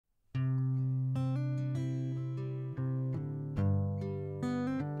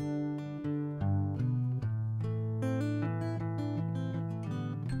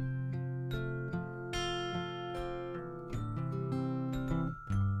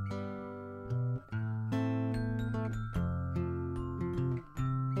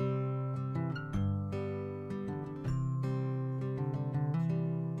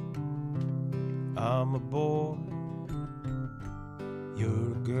I'm a boy,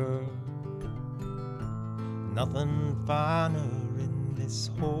 you're a girl. Nothing finer in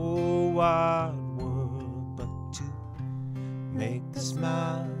this whole wide world but to make a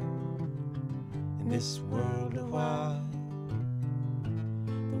smile in this world of wide,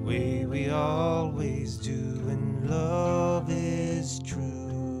 the way we always do, and love is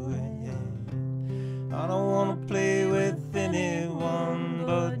true. And I don't want to play with anyone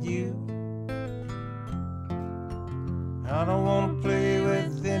but you. I don't want to play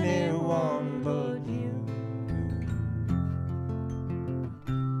with anyone but you.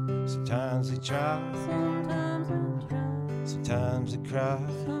 Sometimes I try, sometimes I cry,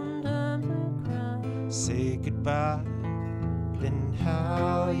 say goodbye, then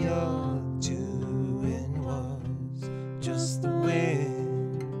how you're doing was just the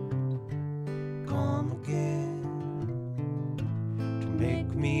wind come again to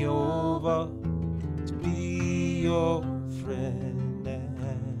make me over, to be your friend.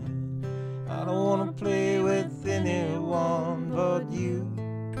 And I don't want to play with anyone but you.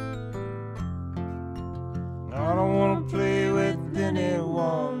 I don't want to play with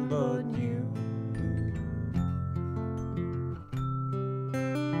anyone but you.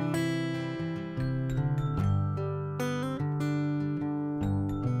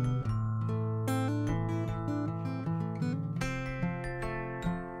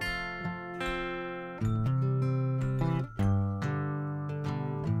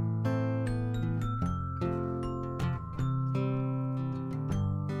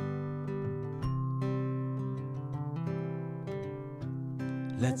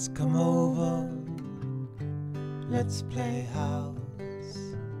 Let's come over, let's play house,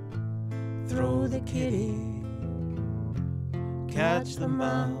 throw the kitty, catch the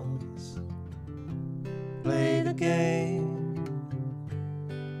mouse, play the game.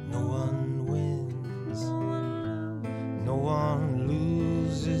 No one wins, no one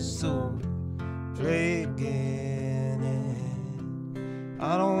loses, so play again. And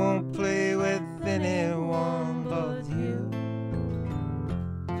I don't want to play with anyone but you.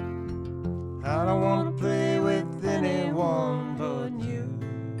 I don't want to play with anyone but you.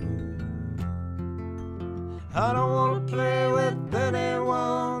 I don't want to play with